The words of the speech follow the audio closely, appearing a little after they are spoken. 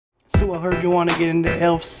So I heard you want to get into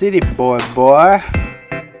Elf City, boy.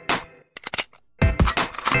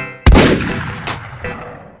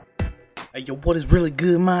 Hey, yo, what is really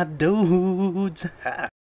good, my dudes?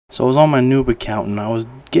 So I was on my noob account and I was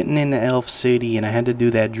getting into Elf City and I had to do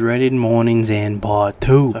that dreaded Mourning's End Part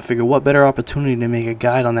 2. So I figured what better opportunity to make a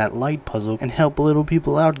guide on that light puzzle and help little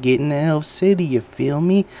people out getting to Elf City, you feel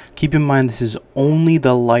me? Keep in mind this is only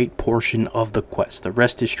the light portion of the quest, the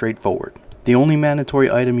rest is straightforward. The only mandatory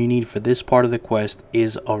item you need for this part of the quest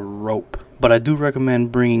is a rope. But I do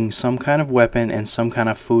recommend bringing some kind of weapon and some kind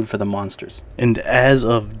of food for the monsters. And as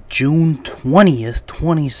of June 20th,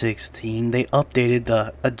 2016, they updated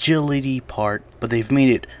the agility part, but they've made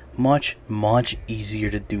it much easier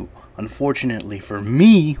to do. Unfortunately for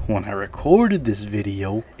me, when I recorded this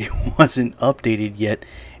video, it wasn't updated yet,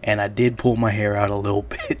 and I did pull my hair out a little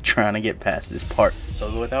bit trying to get past this part.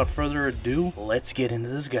 So without further ado, let's get into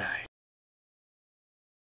this guide.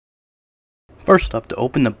 First up, to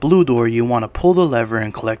open the blue door, you want to pull the lever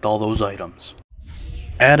and collect all those items.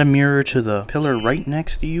 Add a mirror to the pillar right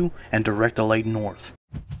next to you and direct the light north.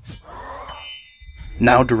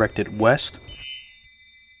 Now direct it west.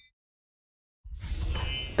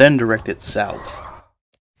 Then direct it south.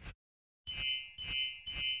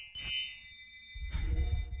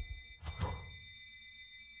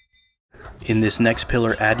 In this next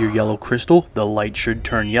pillar, add your yellow crystal. The light should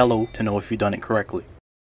turn yellow to know if you've done it correctly.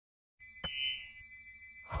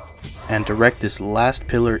 And direct this last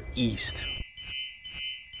pillar east.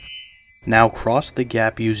 Now cross the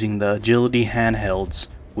gap using the agility handhelds,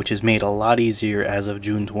 which is made a lot easier as of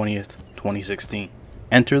June 20th, 2016.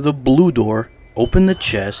 Enter the blue door, open the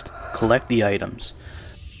chest, collect the items.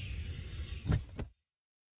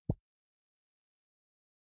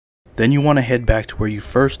 Then you want to head back to where you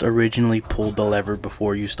first originally pulled the lever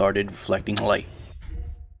before you started reflecting light.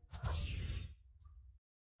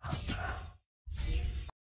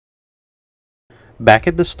 Back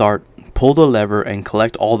at the start, pull the lever and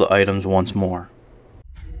collect all the items once more.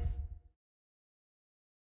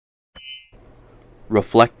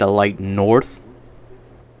 Reflect the light north.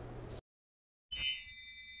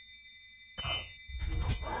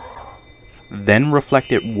 Then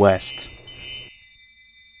reflect it west.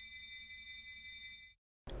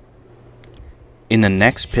 In the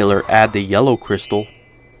next pillar, add the yellow crystal.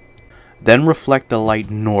 Then reflect the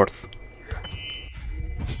light north.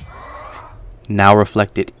 Now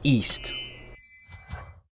reflect it east.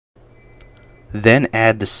 Then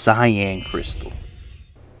add the cyan crystal.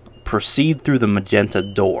 Proceed through the magenta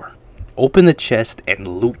door. Open the chest and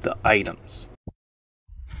loot the items.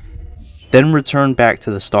 Then return back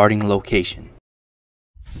to the starting location.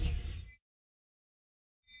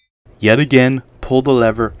 Yet again, pull the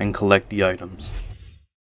lever and collect the items.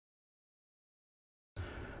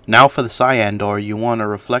 Now for the cyan door, you want to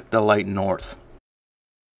reflect the light north.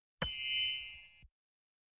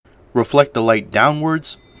 Reflect the light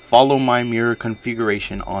downwards, follow my mirror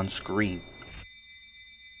configuration on screen.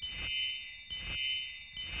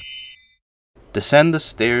 Descend the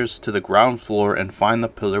stairs to the ground floor and find the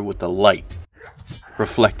pillar with the light.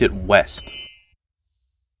 Reflect it west.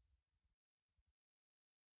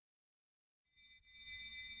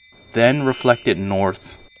 Then reflect it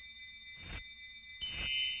north.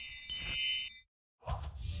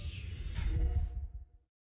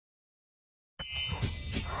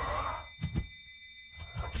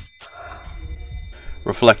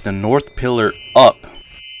 Reflect the north pillar up.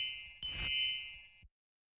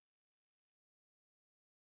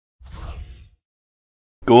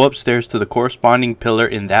 Go upstairs to the corresponding pillar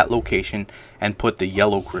in that location and put the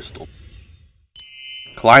yellow crystal.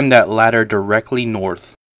 Climb that ladder directly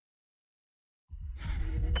north.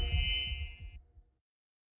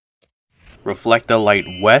 Reflect the light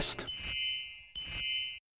west.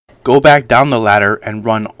 Go back down the ladder and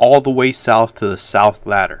run all the way south to the south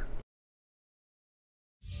ladder.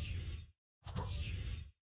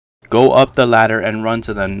 Go up the ladder and run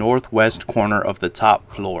to the northwest corner of the top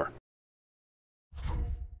floor.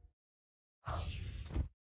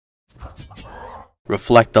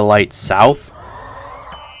 Reflect the light south.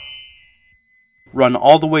 Run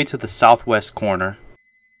all the way to the southwest corner.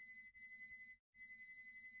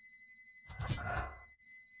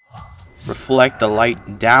 Reflect the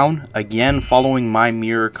light down, again following my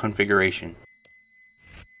mirror configuration.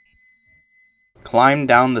 Climb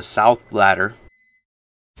down the south ladder.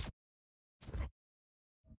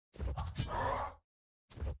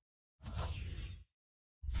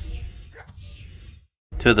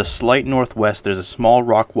 To the slight northwest, there's a small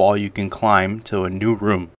rock wall you can climb to a new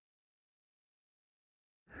room.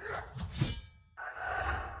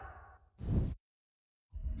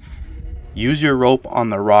 Use your rope on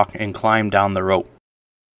the rock and climb down the rope.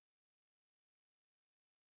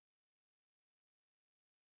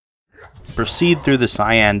 Proceed through the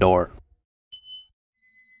cyan door.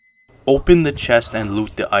 Open the chest and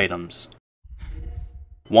loot the items.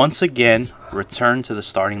 Once again, return to the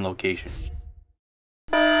starting location.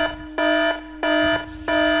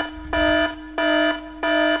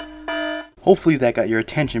 Hopefully that got your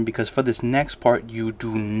attention, because for this next part you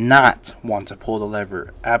do not want to pull the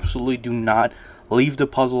lever. Absolutely do not. Leave the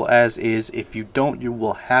puzzle as is. If you don't, you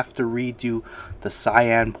will have to redo the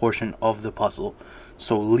cyan portion of the puzzle.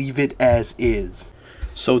 So leave it as is.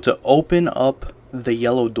 So to open up the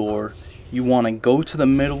yellow door, you want to go to the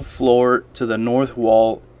middle floor to the north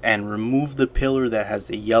wall and remove the pillar that has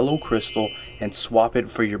the yellow crystal and swap it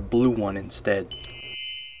for your blue one instead.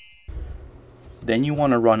 Then you want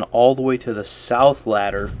to run all the way to the south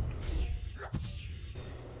ladder,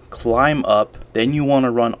 climb up, then you want to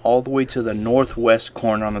run all the way to the northwest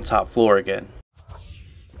corner on the top floor again.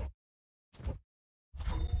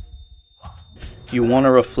 You want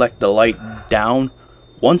to reflect the light down,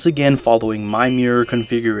 once again following my mirror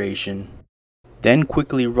configuration. Then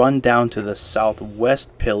quickly run down to the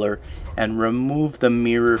southwest pillar and remove the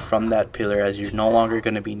mirror from that pillar, as you're no longer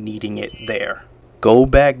going to be needing it there. Go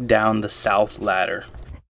back down the south ladder.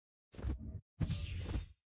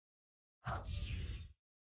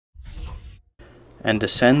 And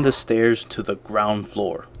descend the stairs to the ground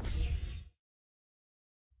floor.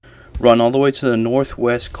 Run all the way to the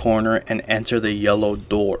northwest corner and enter the yellow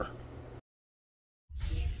door.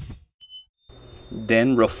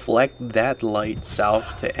 Then reflect that light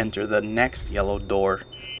south to enter the next yellow door.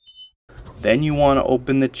 Then you want to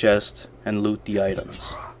open the chest and loot the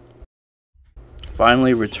items.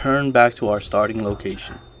 Finally, return back to our starting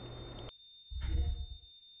location.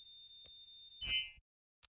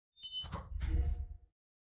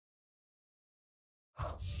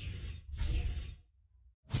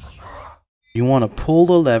 You want to pull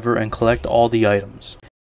the lever and collect all the items.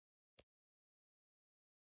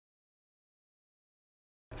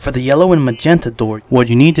 For the yellow and magenta door, what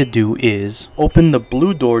you need to do is open the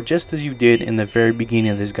blue door just as you did in the very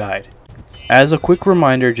beginning of this guide. As a quick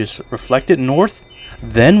reminder, just reflect it north,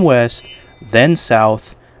 then west, then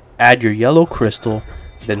south, add your yellow crystal,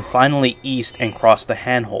 then finally east and cross the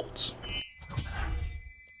handholds.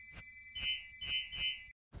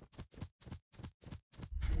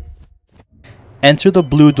 Enter the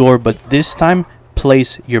blue door, but this time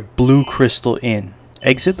place your blue crystal in.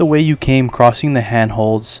 Exit the way you came, crossing the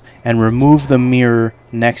handholds, and remove the mirror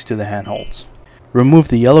next to the handholds. Remove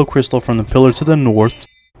the yellow crystal from the pillar to the north.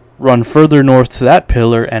 Run further north to that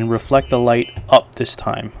pillar and reflect the light up this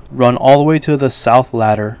time. Run all the way to the south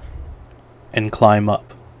ladder and climb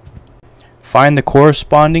up. Find the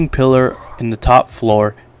corresponding pillar in the top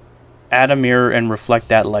floor, add a mirror and reflect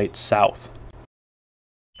that light south.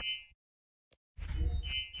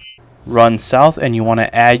 Run south and you want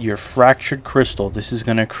to add your fractured crystal. This is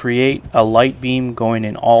going to create a light beam going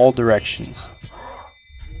in all directions.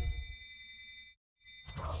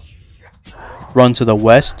 Run to the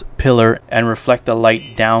west pillar and reflect the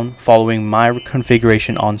light down following my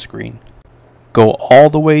configuration on screen. Go all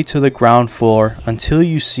the way to the ground floor until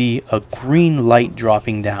you see a green light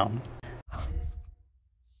dropping down.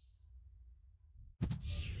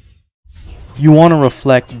 You want to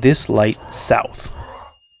reflect this light south.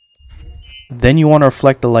 Then you want to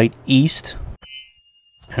reflect the light east.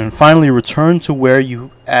 And finally return to where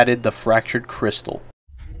you added the fractured crystal.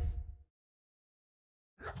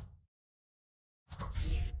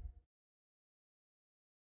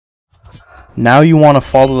 Now you want to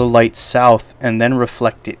follow the light south and then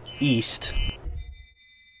reflect it east.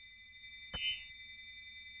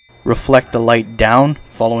 Reflect the light down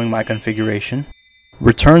following my configuration.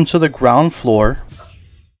 Return to the ground floor.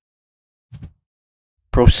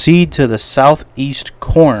 Proceed to the southeast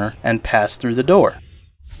corner and pass through the door.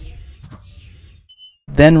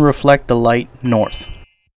 Then reflect the light north.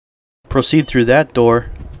 Proceed through that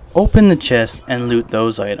door, open the chest and loot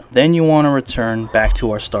those items. Then you want to return back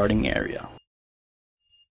to our starting area.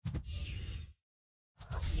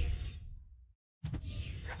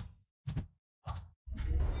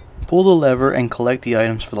 Pull the lever and collect the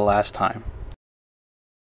items for the last time.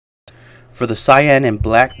 For the cyan and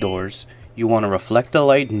black doors, you want to reflect the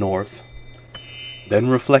light north, then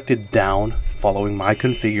reflect it down following my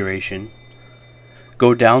configuration.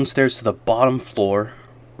 Go downstairs to the bottom floor,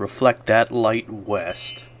 reflect that light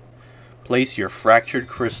west. Place your fractured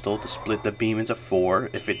crystal to split the beam into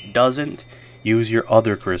 4. If it doesn't, use your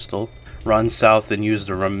other crystal. Run south and use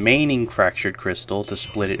the remaining fractured crystal to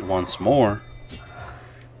split it once more.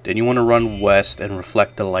 Then you want to run west and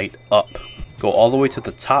reflect the light up. Go all the way to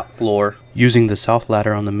the top floor using the south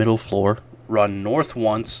ladder on the middle floor. Run north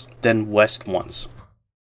once, then west once.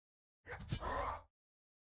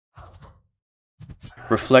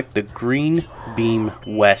 Reflect the green beam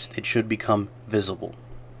west. It should become visible.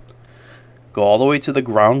 Go all the way to the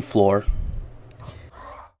ground floor.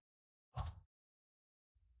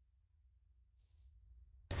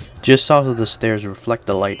 Just south of the stairs, reflect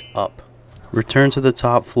the light up. Return to the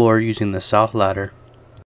top floor using the south ladder.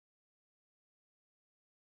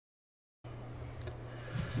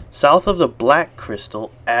 South of the black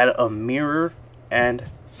crystal, add a mirror and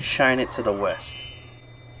shine it to the west.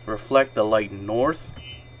 Reflect the light north.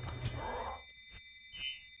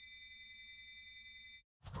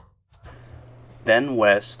 Then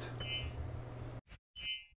west.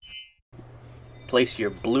 Place your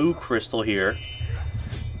blue crystal here.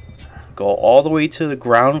 Go all the way to the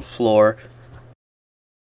ground floor.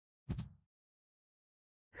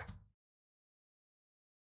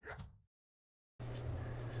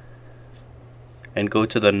 And go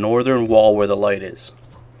to the northern wall where the light is.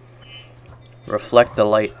 Reflect the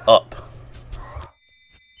light up.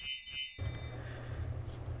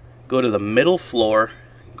 Go to the middle floor,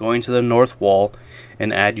 going to the north wall,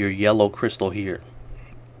 and add your yellow crystal here.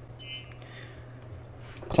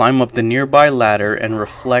 Climb up the nearby ladder and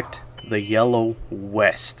reflect the yellow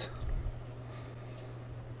west.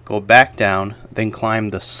 Go back down, then climb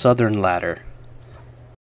the southern ladder.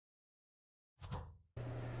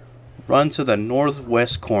 Run to the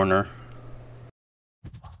northwest corner.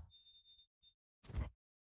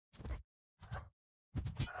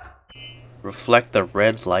 Reflect the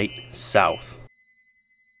red light south.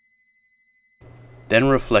 Then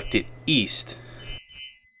reflect it east.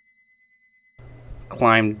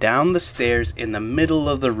 Climb down the stairs in the middle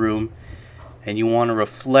of the room, and you want to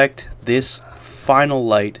reflect this final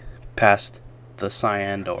light past the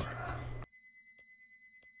cyan door.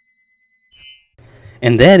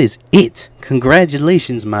 And that is it.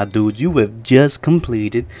 Congratulations, my dudes. You have just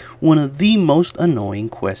completed one of the most annoying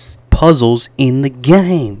puzzles in the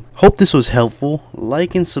game. Hope this was helpful.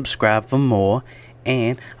 Like and subscribe for more,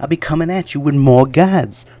 and I'll be coming at you with more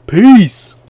guides. Peace.